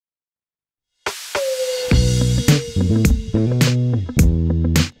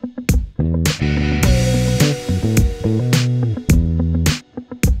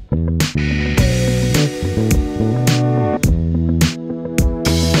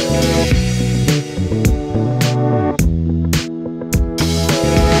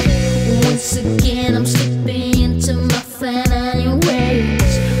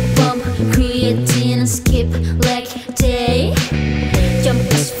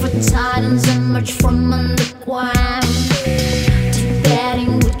heavens emerge from underground,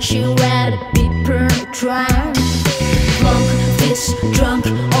 debating would you rather be burned or drowned. Drunk, fist drunk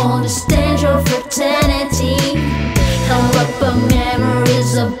on the stage of eternity, held up by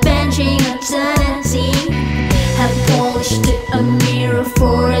memories of benching eternity. Have polished a mirror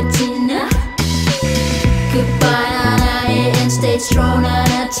for retina. Goodbye, Nana, and stay strong,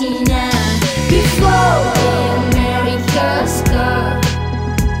 Nana, Tina. Before America's gone,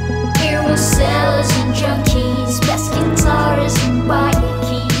 here were sailors and junkies, best guitarists and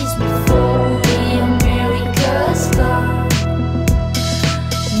bikies. Before America's gone,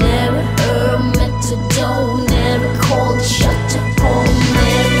 never heard metadone, never called the shot to home,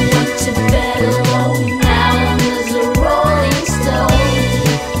 never went to bed alone. Now I'm as a rolling stone.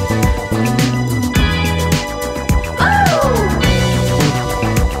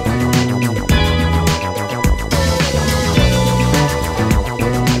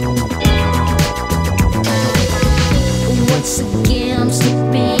 Once again, I'm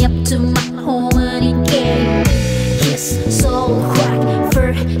slipping up to my home and again. Kiss, soul, crack,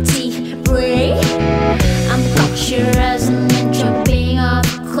 vertebrae. I'm pictured as a man jumping off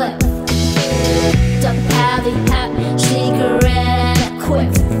a cliff. Dump heavy hat, cigarette and a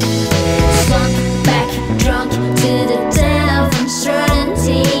quiff. Sunk back, drunk to the den of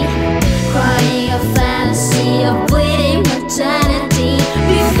uncertainty, crying a fantasy of bleeding eternity.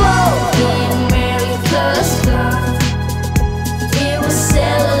 Before America's gone,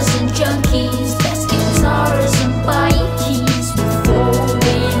 sailors and junkies, best guitarists and bikies. Before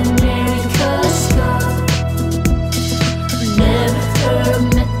America's gone, never heard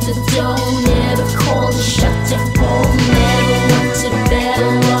metadone.